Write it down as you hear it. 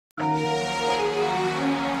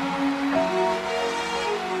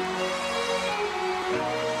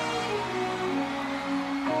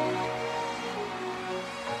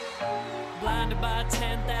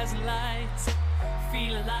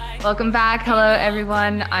Welcome back. Hello,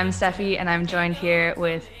 everyone. I'm Stefi, and I'm joined here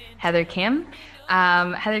with Heather Khym.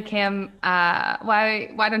 Heather Khym,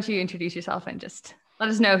 why don't you introduce yourself and just let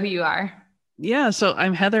us know who you are? Yeah, so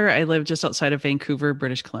I'm Heather. I live just outside of Vancouver,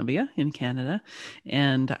 British Columbia in Canada.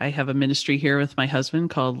 And I have a ministry here with my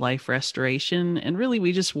husband called Life Restoration. And really,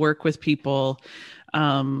 we just work with people,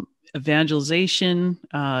 evangelization,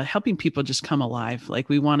 helping people just come alive. Like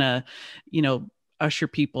we want to, you know, usher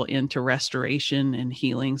people into restoration and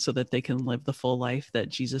healing so that they can live the full life that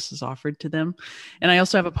Jesus has offered to them. And I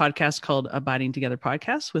also have a podcast called Abiding Together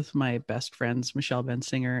Podcast with my best friends, Michelle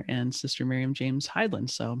Bensinger and Sister Miriam James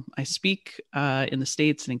Heidland. So I speak in the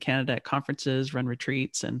States and in Canada at conferences, run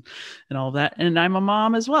retreats and all of that. And I'm a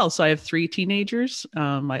mom as well. So I have 3 teenagers.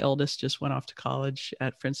 My oldest just went off to college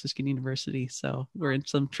at Franciscan University. So we're in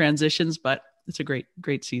some transitions, but it's a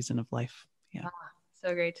great season of life. Yeah.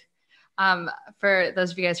 So great. For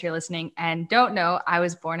those of you guys who are listening and don't know, I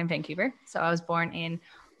was born in Vancouver. So I was born in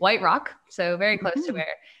White Rock, so very close to where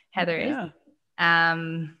Heather is.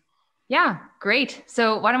 Yeah, great.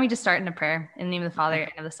 So why don't we just start in a prayer in the name of the Father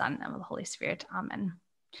and of the Son and of the Holy Spirit. Amen.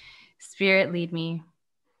 Spirit, lead me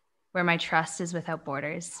where my trust is without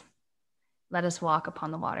borders. Let us walk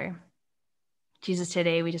upon the water. Jesus,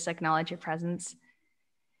 today we just acknowledge your presence.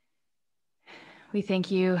 We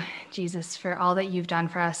thank you, Jesus, for all that you've done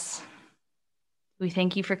for us. We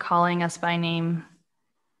thank you for calling us by name.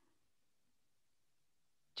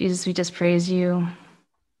 Jesus, we just praise you.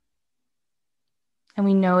 And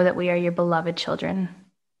we know that we are your beloved children.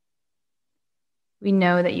 We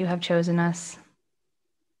know that you have chosen us.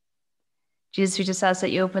 Jesus, we just ask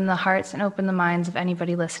that you open the hearts and open the minds of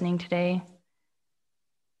anybody listening today,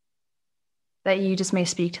 that you just may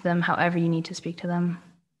speak to them however you need to speak to them.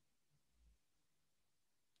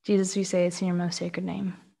 Jesus, we say it's in your most sacred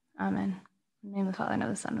name. Amen. In the name of the Father, and of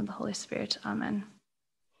the Son, and of the Holy Spirit. Amen.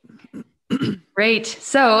 Great.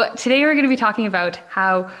 So today we're going to be talking about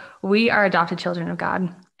how we are adopted children of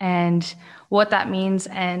God and what that means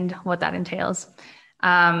and what that entails.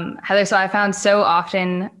 Heather, so I found so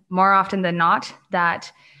often, more often than not,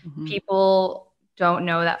 that people don't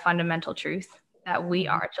know that fundamental truth that we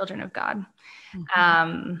are children of God.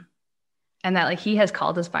 And that like he has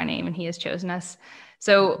called us by name and he has chosen us.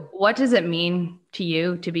 So what does it mean to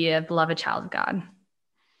you to be a beloved child of God?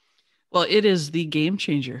 Well, it is the game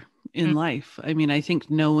changer in life. I mean, I think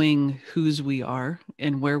knowing whose we are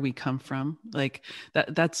and where we come from, like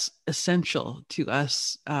that's essential to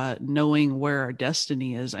us, knowing where our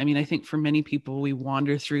destiny is. I mean, I think for many people, we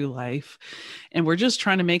wander through life and we're just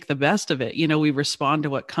trying to make the best of it. You know, we respond to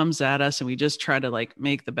what comes at us and we just try to like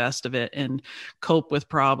make the best of it and cope with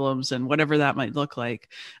problems and whatever that might look like.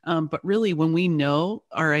 But really, when we know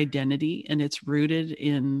our identity and it's rooted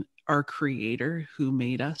in our creator who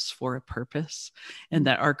made us for a purpose, and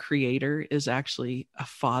that our creator is actually a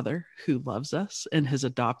father who loves us and has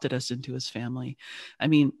adopted us into his family. I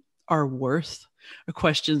mean, our worth are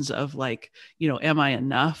questions of like, you know, am I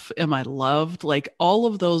enough? Am I loved? Like all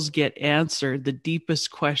of those get answered. The deepest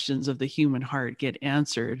questions of the human heart get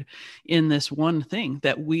answered in this one thing,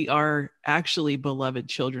 that we are actually beloved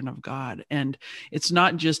children of God. And it's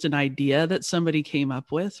not just an idea that somebody came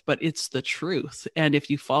up with, but it's the truth. And if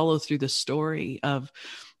you follow through the story of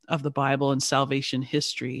the Bible and salvation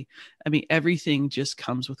history, I mean, everything just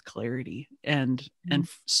comes with clarity. And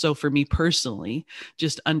so for me personally,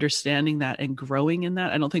 just understanding that and growing in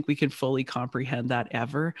that, I don't think we can fully comprehend that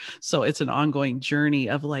ever. So it's an ongoing journey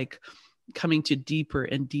of like coming to deeper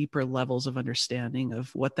and deeper levels of understanding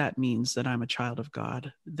of what that means, that I'm a child of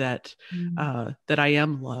God, that that I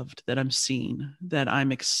am loved, that I'm seen, that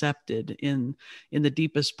I'm accepted in the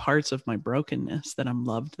deepest parts of my brokenness, that I'm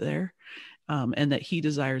loved there. And that he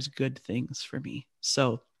desires good things for me.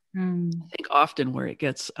 So I think often where it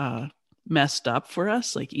gets messed up for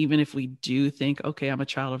us, like even if we do think, okay, I'm a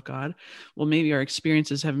child of God, well, maybe our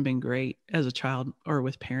experiences haven't been great as a child or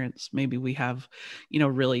with parents. Maybe we have, you know,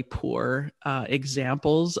 really poor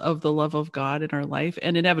examples of the love of God in our life.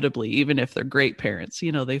 And inevitably, even if they're great parents,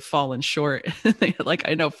 you know, they've fallen short. Like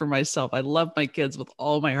I know for myself, I love my kids with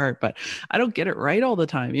all my heart, but I don't get it right all the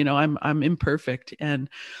time. You know, I'm imperfect and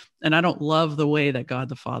I don't love the way that God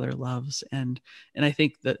the Father loves. And I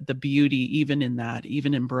think that the beauty, even in that,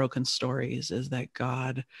 even in broken stories, is that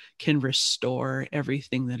God can restore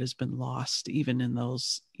everything that has been lost, even in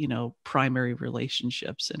those, you know, primary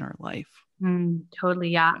relationships in our life. Totally.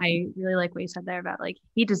 Yeah. I really like what you said there about like,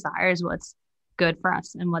 he desires what's good for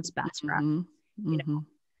us and what's best for us, you know?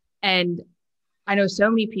 And I know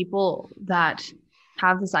so many people that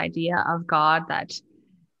have this idea of God that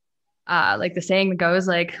like the saying that goes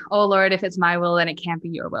like, oh Lord, if it's my will, then it can't be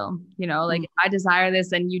your will. Like Mm, if I desire this,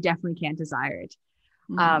 then you definitely can't desire it.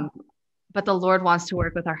 mhm, Um, but the Lord wants to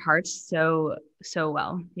work with our hearts so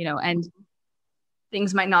well, and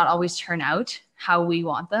things might not always turn out how we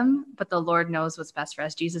want them, but the Lord knows what's best for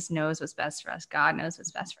us. Jesus knows what's best for us. God knows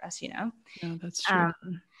what's best for us. yeah, that's true.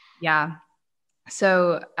 Um, yeah.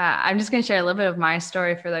 So I'm just going to share a little bit of my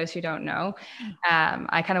story for those who don't know. Yeah.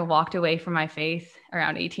 I kind of walked away from my faith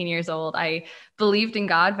around 18 years old. I believed in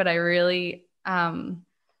God, but I really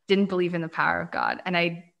didn't believe in the power of God. And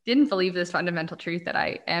I didn't believe this fundamental truth that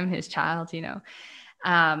I am his child. And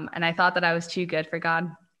I thought that I was too good for God.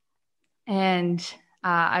 And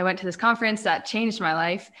I went to this conference that changed my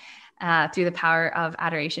life through the power of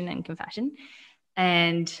adoration and confession.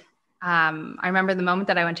 And I remember the moment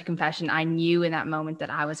that I went to confession, I knew in that moment that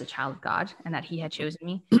I was a child of God and that He had chosen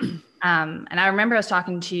me. And I remember I was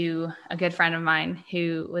talking to a good friend of mine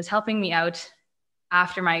who was helping me out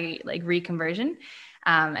after my like reconversion,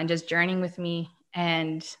 and just journeying with me.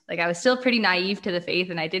 And like I was still pretty naive to the faith,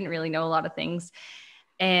 and I didn't really know a lot of things.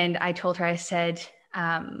 And I told her, I said,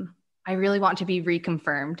 I really want to be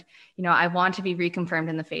reconfirmed. I want to be reconfirmed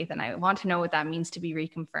in the faith, and I want to know what that means to be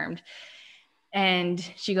reconfirmed. And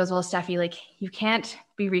she goes, well, Stefi, like you can't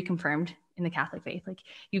be reconfirmed in the Catholic faith. Like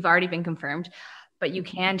you've already been confirmed, but you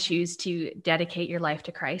can choose to dedicate your life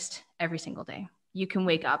to Christ every single day. You can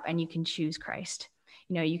wake up and you can choose Christ.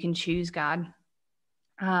 You can choose God.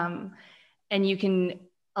 And you can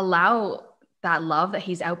allow that love that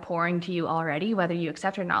He's outpouring to you already, whether you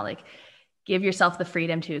accept or not, like give yourself the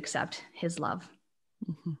freedom to accept His love,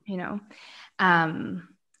 Mhm.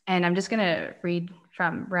 And I'm just going to read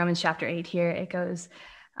from Romans chapter 8 here. It goes,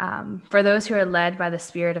 for those who are led by the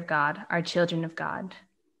Spirit of God are children of God.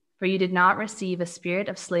 For you did not receive a spirit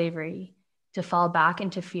of slavery to fall back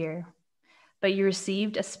into fear, but you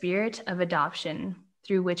received a spirit of adoption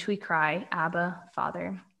through which we cry, Abba,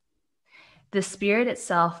 Father. The Spirit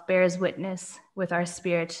itself bears witness with our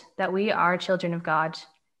spirit that we are children of God.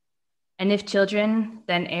 And if children,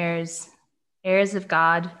 then heirs, heirs of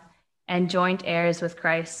God, and joint heirs with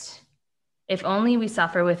Christ, if only we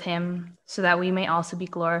suffer with Him, so that we may also be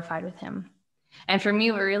glorified with Him. And for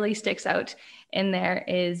me, what really sticks out in there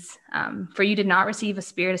is, for you did not receive a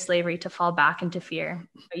spirit of slavery to fall back into fear,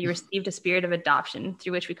 but you received a spirit of adoption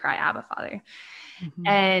through which we cry, Abba, Father. Mhm.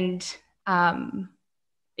 And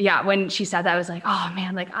yeah, when she said that, I was like, oh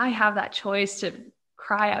man, like I have that choice to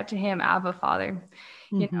cry out to Him, Abba, Father,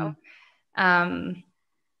 you know? Mhm.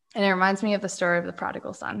 And it reminds me of the story of the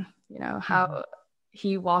prodigal son, Mhm. how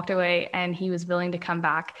he walked away and he was willing to come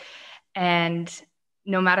back. And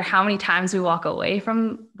no matter how many times we walk away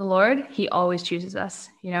from the Lord, He always chooses us.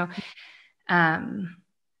 Um,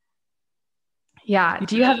 yeah.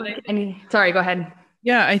 Do you have like any, sorry, go ahead.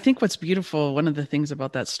 Yeah, I think what's beautiful, one of the things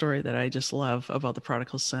about that story that I just love about the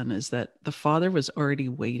prodigal son is that the father was already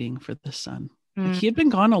waiting for the son. Like Mm, he had been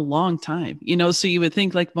gone a long time, so you would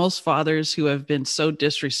think like most fathers who have been so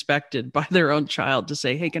disrespected by their own child to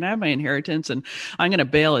say, hey, can I have my inheritance? And I'm going to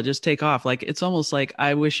bail and just take off. Like it's almost like,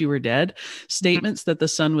 I wish you were dead mhm, statements that the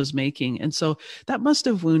son was making. And so that must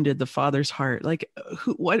have wounded the father's heart. Like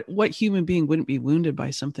what human being wouldn't be wounded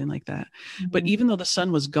by something like that? But mhm, even though the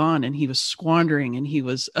son was gone and he was squandering and he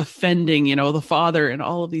was offending, the father and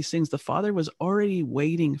all of these things, the father was already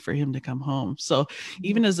waiting for him to come home. So mhm,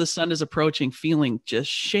 even as the son is approaching, feeling just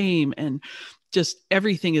shame and just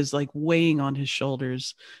everything is like weighing on his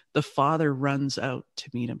shoulders, the father runs out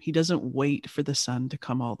to meet him. He doesn't wait for the son to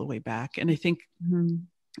come all the way back. And I think mhm,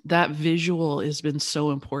 that visual has been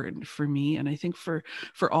so important for me, and I think for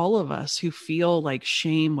all of us who feel like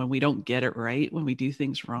shame when we don't get it right, when we do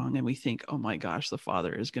things wrong, and we think, oh my gosh, the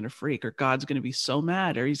father is going to freak, or God's going to be so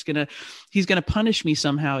mad, or he's going to punish me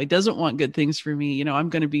somehow. He doesn't want good things for me. I'm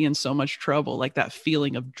going to be in so much trouble, like that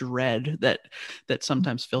feeling of dread that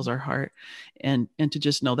sometimes fills our heart. And to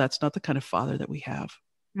just know that's not the kind of father that we have.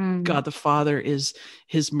 mhm, God the Father is,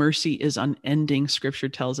 His mercy is unending. Scripture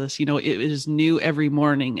tells us, it is new every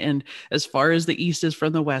morning. And as far as the east is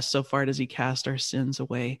from the west, so far does He cast our sins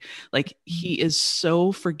away. Like He is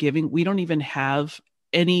so forgiving. We don't even have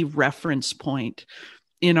any reference point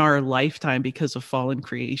in our lifetime because of fallen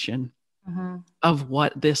creation mhm. of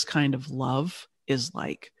what this kind of love is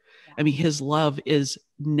like. Yeah. I mean, His love is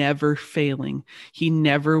never failing. He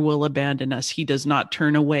never will abandon us. He does not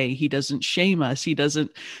turn away. He doesn't shame us. He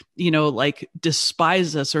doesn't, like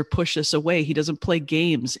despise us or push us away. He doesn't play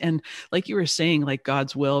games. And like you were saying, like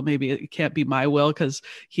God's will, maybe it can't be my will because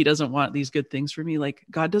he doesn't want these good things for me. Like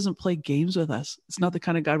God doesn't play games with us. It's not the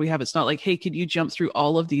kind of God we have. It's not like, hey, can you jump through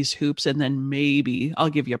all of these hoops and then maybe I'll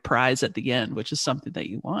give you a prize at the end, which is something that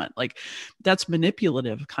you want. Like that's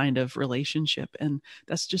manipulative kind of relationship. And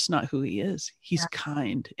that's just not who he is. He's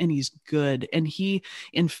kind and he's good. And he,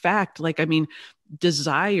 in fact,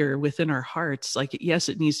 desire within our hearts, like, yes,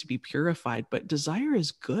 it needs to be purified, but desire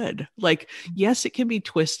is good. Like, yes, it can be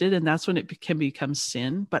twisted and that's when it can become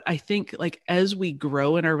sin. But I think like as we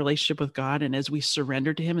grow in our relationship with God and as we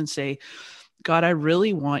surrender to him and say, God, I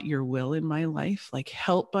really want your will in my life, like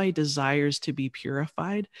help my desires to be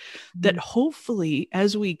purified, that hopefully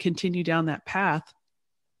as we continue down that path,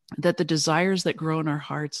 that the desires that grow in our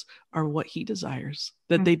hearts are what he desires,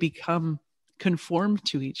 that they become conformed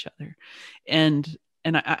to each other. And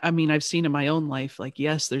I mean, I've seen in my own life, like,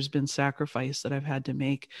 yes, there's been sacrifice that I've had to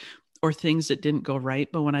make or things that didn't go right.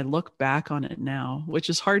 But when I look back on it now,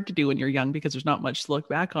 which is hard to do when you're young because there's not much to look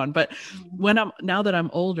back on. But now that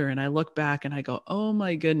I'm older and I look back and I go, oh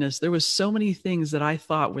my goodness, there was so many things that I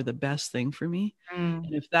thought were the best thing for me.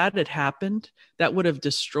 And if that had happened, that would have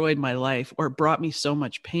destroyed my life or brought me so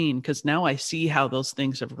much pain because now I see how those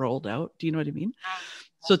things have rolled out. Do you know what I mean?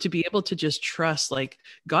 So to be able to just trust, like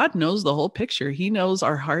God knows the whole picture. He knows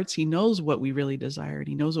our hearts. He knows what we really desire. And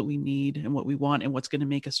he knows what we need and what we want and what's going to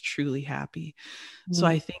make us truly happy. So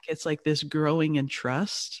I think it's like this growing in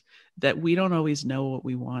trust that we don't always know what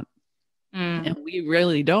we want. And we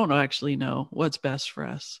really don't actually know what's best for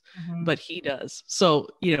us, but he does. So,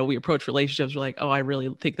 we approach relationships. We're like, oh, I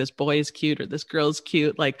really think this boy is cute or this girl's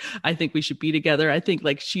cute. Like, I think we should be together. I think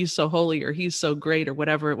like she's so holy or he's so great or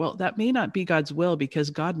whatever. Well, that may not be God's will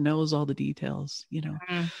because God knows all the details,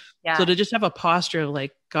 Yeah. So to just have a posture of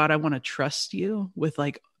like, God, I want to trust you with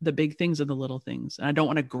like the big things and the little things. And I don't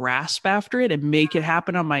want to grasp after it and make it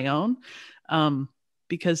happen on my own.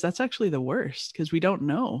 Because that's actually the worst because we don't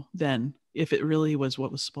know then if it really was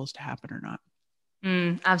what was supposed to happen or not.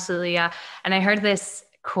 Absolutely. Yeah. And I heard this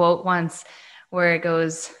quote once where it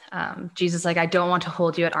goes, Jesus, like, I don't want to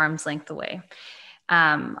hold you at arm's length away.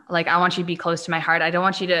 Like, I want you to be close to my heart. I don't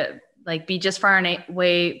want you to like be just far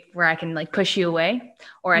away where I can like push you away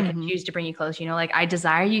or I can choose to bring you close, like I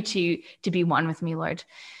desire you to be one with me, Lord.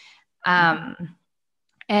 And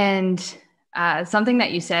something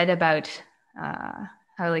that you said about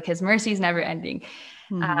how like his mercy is never ending.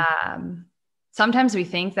 Sometimes we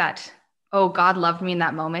think that, oh, God loved me in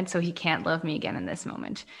that moment, so he can't love me again in this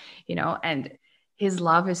moment, and his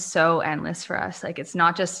love is so endless for us. Like, it's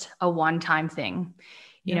not just a one-time thing,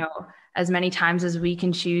 as many times as we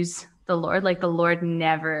can choose the Lord, like the Lord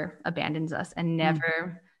never abandons us and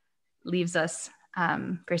never leaves us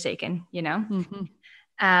forsaken,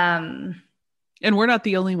 And we're not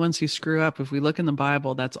the only ones who screw up. If we look in the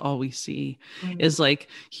Bible, that's all we see is like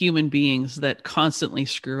human beings that constantly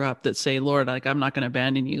screw up, that say, Lord, like, I'm not going to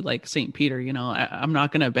abandon you. Like St. Peter, I'm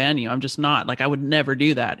not going to abandon you. I'm just not, like, I would never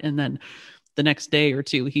do that. And then the next day or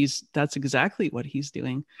two, that's exactly what he's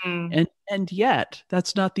doing. And yet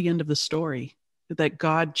that's not the end of the story, that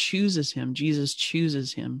God chooses him. Jesus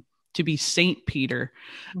chooses him to be Saint Peter,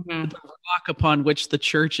 the rock upon which the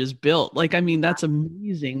church is built. Like, I mean, that's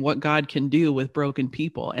amazing what God can do with broken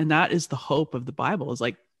people. And that is the hope of the Bible, is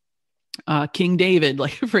like King David,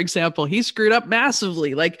 like, for example, he screwed up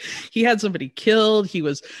massively. Like, he had somebody killed. He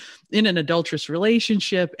was in an adulterous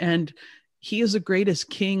relationship, and he is the greatest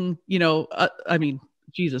king, I mean,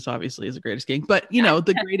 Jesus obviously is the greatest king, but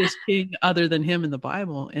the greatest king other than him in the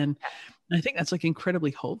Bible. And I think that's like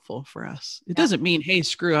incredibly hopeful for us. It doesn't mean, hey,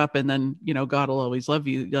 screw up and then, God will always love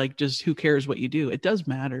you. Like, just who cares what you do? It does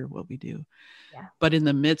matter what we do. Yeah. But in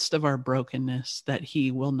the midst of our brokenness, that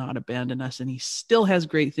he will not abandon us, and he still has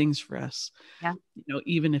great things for us. Yeah.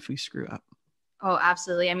 Even if we screw up. Oh,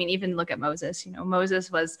 absolutely. I mean, even look at Moses.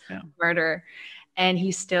 Moses was a murderer, and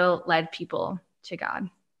he still led people to God.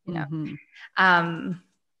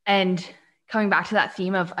 And coming back to that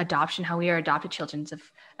theme of adoption, how we are adopted children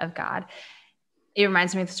of God, it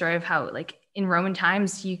reminds me of the story of how, like, in Roman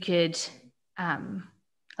times, you could,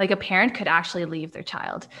 like, a parent could actually leave their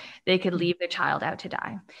child. They could leave their child out to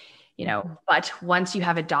die, but once you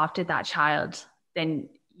have adopted that child, then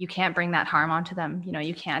you can't bring that harm onto them.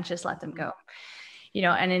 You can't just let them go,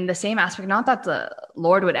 and in the same aspect, not that the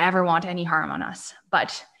Lord would ever want any harm on us,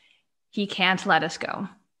 but he can't let us go,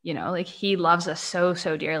 like, he loves us so,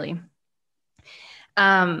 so dearly.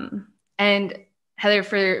 And Heather,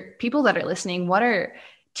 for people that are listening, what are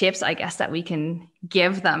tips, I guess, that we can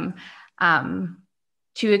give them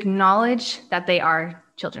to acknowledge that they are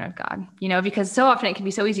children of God, because so often it can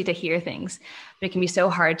be so easy to hear things, but it can be so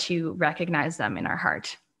hard to recognize them in our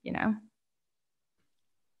heart.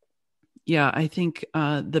 Yeah, I think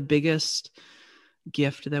the biggest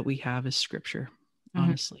gift that we have is scripture,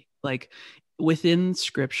 honestly. Like within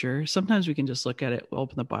scripture, sometimes we can just look at it,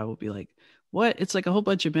 open the Bible, be like, what? It's like a whole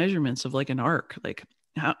bunch of measurements of like an arc. Like,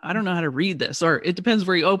 I don't know how to read this, or it depends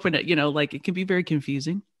where you open it, like it can be very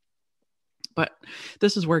confusing. But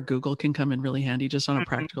this is where Google can come in really handy, just on a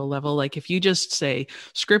practical level. Like if you just say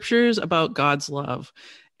scriptures about God's love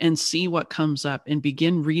and see what comes up and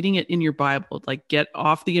begin reading it in your Bible, like get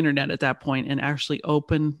off the internet at that point and actually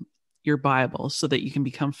open your Bible so that you can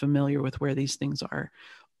become familiar with where these things are.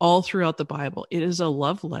 All throughout the Bible, it is a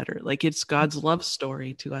love letter. Like it's God's love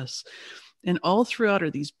story to us. And all throughout are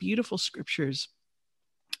these beautiful scriptures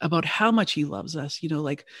about how much he loves us.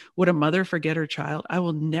 Like, would a mother forget her child? I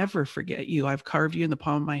will never forget you. I've carved you in the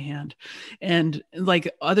palm of my hand. And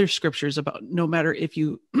like other scriptures about no matter if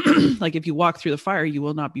you, like if you walk through the fire, you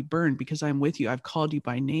will not be burned because I'm with you. I've called you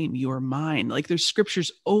by name. You are mine. Like there's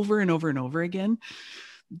scriptures over and over and over again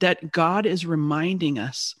that God is reminding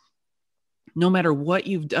us, no matter what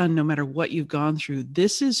you've done, no matter what you've gone through,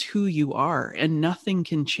 this is who you are and nothing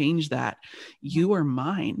can change that. You are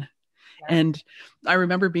mine. And I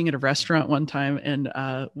remember being at a restaurant one time, and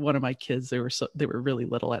one of my kids, they were really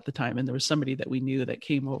little at the time, and there was somebody that we knew that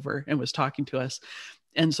came over and was talking to us.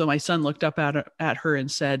 And so my son looked up at her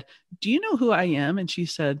and said, "Do you know who I am?" And she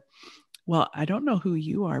said, "Well, I don't know who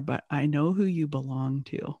you are, but I know who you belong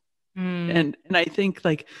to." And I think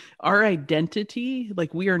like our identity,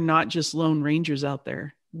 like we are not just lone rangers out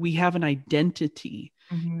there. We have an identity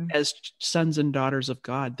as sons and daughters of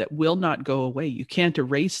God that will not go away. You can't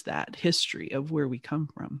erase that history of where we come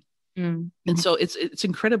from. And so it's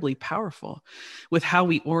incredibly powerful with how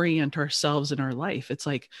we orient ourselves in our life. It's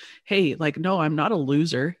like, hey, like, no, I'm not a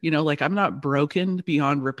loser, like I'm not broken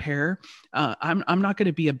beyond repair. I'm not going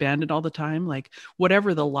to be abandoned all the time. Like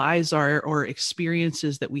whatever the lies are or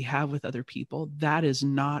experiences that we have with other people, that is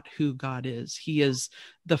not who God is. He is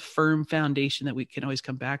the firm foundation that we can always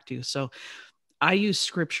come back to. So I use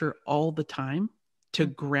scripture all the time to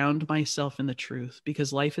ground myself in the truth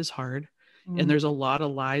because life is hard. And there's a lot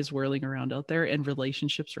of lies whirling around out there and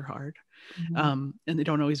relationships are hard. And they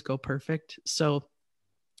don't always go perfect. So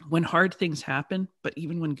when hard things happen, but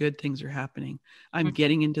even when good things are happening, I'm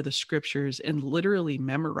getting into the scriptures and literally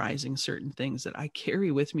memorizing certain things that I carry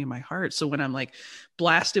with me in my heart. So when I'm like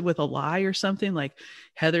blasted with a lie or something like,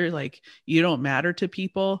 Heather, like you don't matter to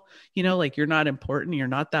people, like you're not important, you're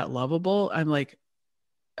not that lovable. I'm like,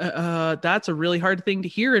 that's a really hard thing to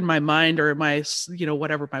hear in my mind or my,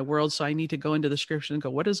 whatever, my world. So I need to go into the scripture and go,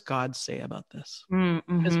 what does God say about this?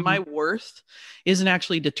 Because my worth isn't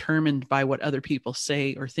actually determined by what other people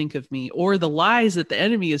say or think of me or the lies that the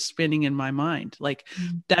enemy is spinning in my mind. Like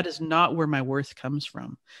that is not where my worth comes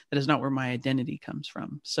from. That is not where my identity comes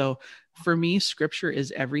from. So for me, scripture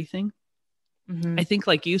is everything. I think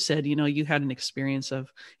like you said, you had an experience of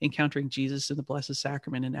encountering Jesus in the Blessed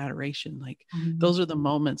Sacrament and adoration. Like those are the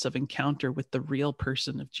moments of encounter with the real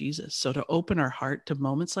person of Jesus. So to open our heart to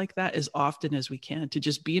moments like that as often as we can, to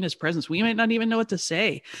just be in his presence. We might not even know what to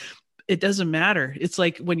say. It doesn't matter. It's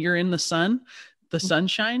like when you're in the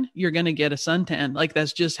sunshine, you're going to get a suntan. Like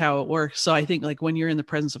that's just how it works. So I think like when you're in the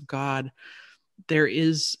presence of God, there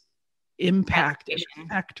is impact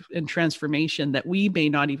and transformation that we may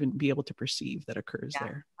not even be able to perceive that occurs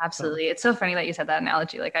there. Absolutely. So. It's so funny that you said that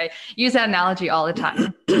analogy. Like I use that analogy all the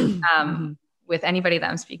time with anybody that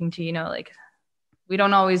I'm speaking to, like we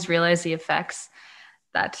don't always realize the effects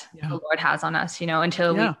that the Lord has on us,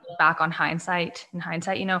 until we look back on hindsight,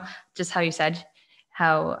 just how you said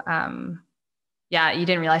how, you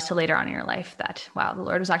didn't realize till later on in your life that, wow, the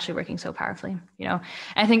Lord was actually working so powerfully,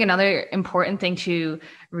 I think another important thing to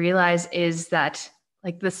realize is that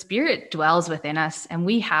like the Spirit dwells within us and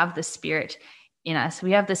we have the Spirit in us.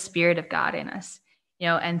 We have the Spirit of God in us,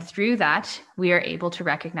 and through that, we are able to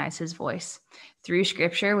recognize his voice. Through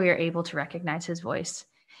scripture, we are able to recognize his voice.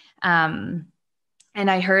 And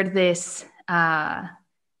I heard this, the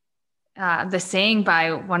saying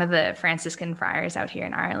by one of the Franciscan friars out here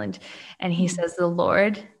in Ireland. And he says, the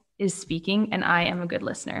Lord is speaking and I am a good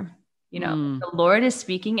listener. The Lord is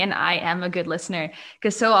speaking and I am a good listener.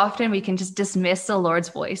 Because so often we can just dismiss the Lord's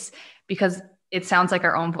voice because it sounds like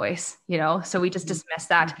our own voice, so we just dismiss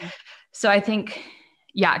that. So I think,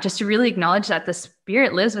 just to really acknowledge that the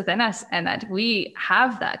Spirit lives within us and that we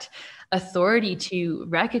have that authority to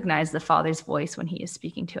recognize the Father's voice when he is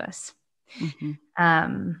speaking to us.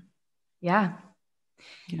 Yeah.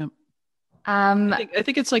 Yeah. Um, I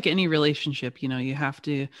think it's like any relationship, you have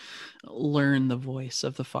to learn the voice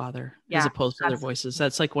of the Father as yeah, opposed to other absolutely. voices.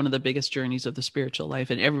 That's like one of the biggest journeys of the spiritual life.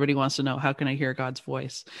 And everybody wants to know, how can I hear God's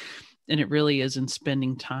voice? And it really is in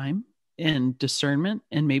spending time and discernment,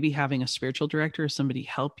 and maybe having a spiritual director or somebody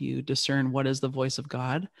help you discern what is the voice of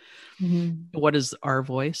God, Mhm. what is our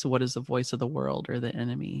voice, what is the voice of the world or the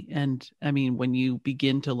enemy. And I mean, when you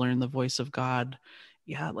begin to learn the voice of God,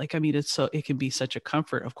 yeah, like, I mean, it can be such a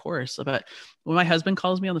comfort, of course. But when my husband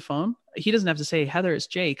calls me on the phone, he doesn't have to say, Heather, it's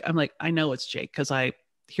Jake. I'm like, I know it's Jake because I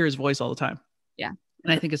hear his voice all the time. Yeah,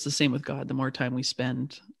 And I think it's the same with God. The more time we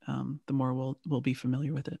spend, the more we'll be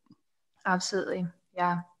familiar with it. absolutely.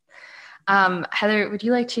 Yeah. Heather, would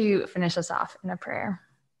you like to finish us off in a prayer?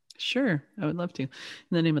 Sure, I would love to. In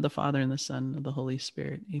the name of the Father and the Son and the Holy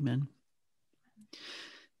Spirit. Amen.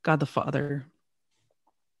 God the Father,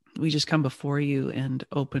 we just come before you and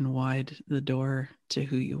open wide the door to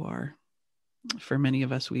who you are. For many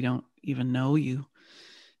of us, we don't even know you,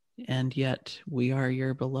 and yet we are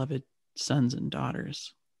your beloved sons and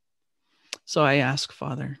daughters. So I ask,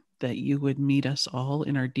 Father, that you would meet us all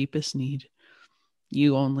in our deepest need.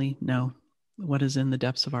 You only know what is in the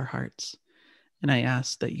depths of our hearts. And I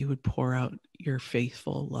ask that you would pour out your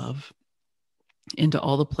faithful love into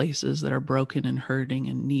all the places that are broken and hurting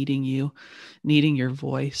and needing you, needing your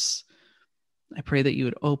voice. I pray that you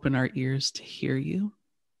would open our ears to hear you,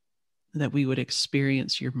 that we would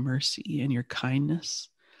experience your mercy and your kindness,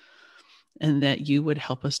 and that you would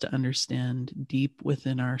help us to understand deep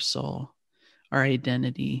within our soul our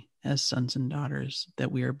identity as sons and daughters, that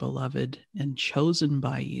we are beloved and chosen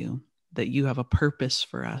by you, that you have a purpose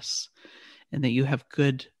for us, and that you have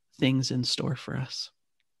good things in store for us.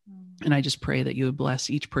 And I just pray that you would bless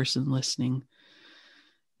each person listening,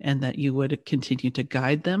 and that you would continue to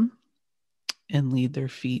guide them and lead their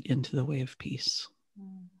feet into the way of peace.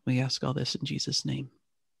 We ask all this in Jesus' name.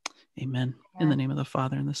 Amen. In the name of the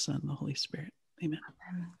Father and the Son and the Holy Spirit. Amen.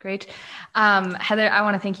 Great. Heather, I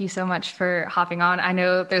want to thank you so much for hopping on. I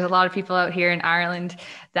know there's a lot of people out here in Ireland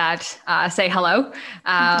that say hello.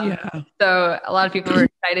 So a lot of people were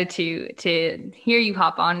excited to hear you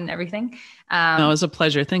hop on and everything. No, it was a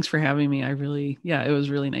pleasure. Thanks for having me. It was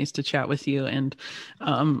really nice to chat with you. And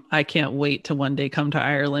I can't wait to one day come to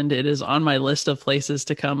Ireland. It is on my list of places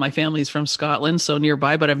to come. My family's from Scotland, so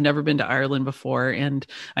nearby, but I've never been to Ireland before. And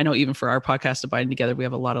I know even for our podcast, Abiding Together, we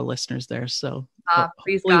have a lot of listeners there. So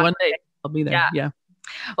hopefully one day I'll be there. Yeah.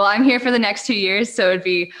 Well, I'm here for the next 2 years, so it'd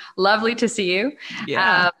be lovely to see you.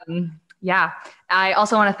 Yeah. Yeah. I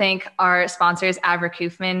also want to thank our sponsors, Heather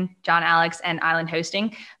Khym, John Alex, and Island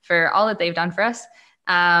Hosting for all that they've done for us.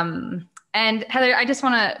 And Heather, I just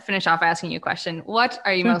want to finish off by asking you a question. What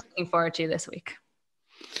are you most looking forward to this week?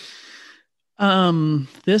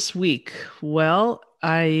 This week, well,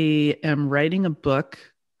 I am writing a book.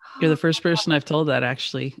 You're the first person I've told that,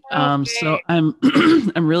 actually. So I'm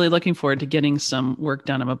I'm really looking forward to getting some work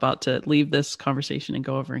done. I'm about to leave this conversation and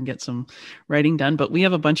go over and get some writing done. But we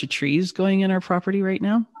have a bunch of trees going in our property right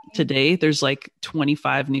now. Today, there's like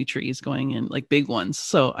 25 new trees going in, like big ones.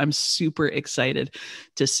 So I'm super excited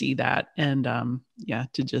to see that. And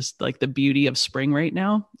to just like the beauty of spring right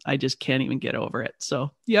now. I just can't even get over it.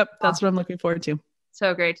 So, yep, that's what I'm looking forward to.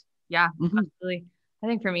 So great. Yeah, absolutely. I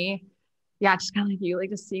think for me, yeah, just kind of like you, like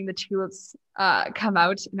just seeing the tulips come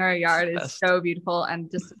out in our yard is so beautiful. And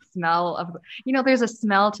just the smell of, there's a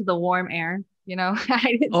smell to the warm air,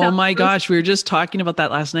 Oh my gosh. We were just talking about that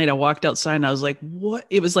last night. I walked outside and I was like, what?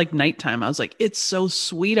 It was like nighttime. I was like, it's so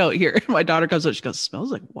sweet out here. My daughter comes out, she goes, it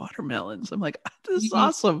smells like watermelons. I'm like, this is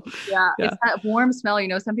awesome. Yeah. It's that warm smell.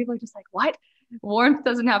 Some people are just like, what? Warmth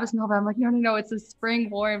doesn't have a smell, but I'm like, no, it's a spring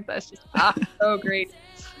warmth. That's just so great.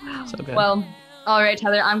 So good. Well, all right,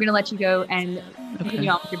 Heather, I'm going to let you go and continue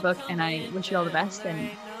on with your book, and I wish you all the best. And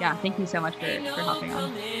yeah, thank you so much for hopping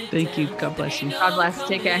on. Thank you. God bless you. God bless.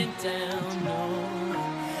 Take care. Ain't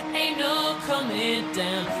no coming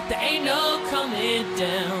down. There ain't no coming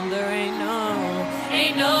down. There ain't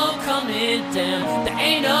no coming down. There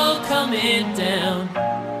ain't no coming down.